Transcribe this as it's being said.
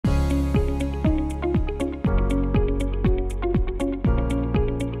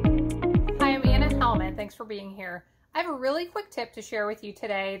thanks for being here. I have a really quick tip to share with you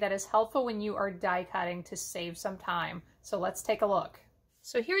today that is helpful when you are die cutting to save some time. So let's take a look.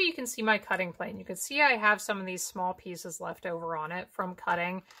 So here you can see my cutting plane. You can see I have some of these small pieces left over on it from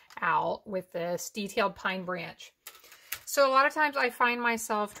cutting out with this detailed pine branch. So a lot of times I find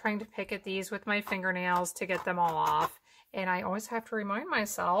myself trying to pick at these with my fingernails to get them all off. And I always have to remind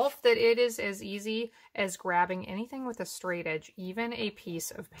myself that it is as easy as grabbing anything with a straight edge, even a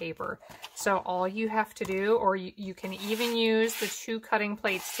piece of paper. So all you have to do, or you can even use the two cutting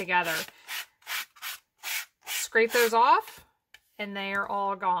plates together. Scrape those off and they are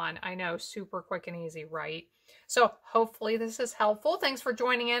all gone. I know, super quick and easy, right? So hopefully this is helpful. Thanks for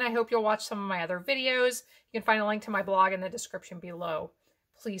joining in. I hope you'll watch some of my other videos. You can find a link to my blog in the description below.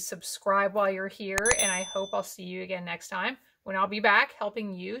 Please subscribe while you're here, and I hope I'll see you again next time when I'll be back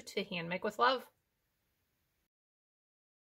helping you to hand make with love.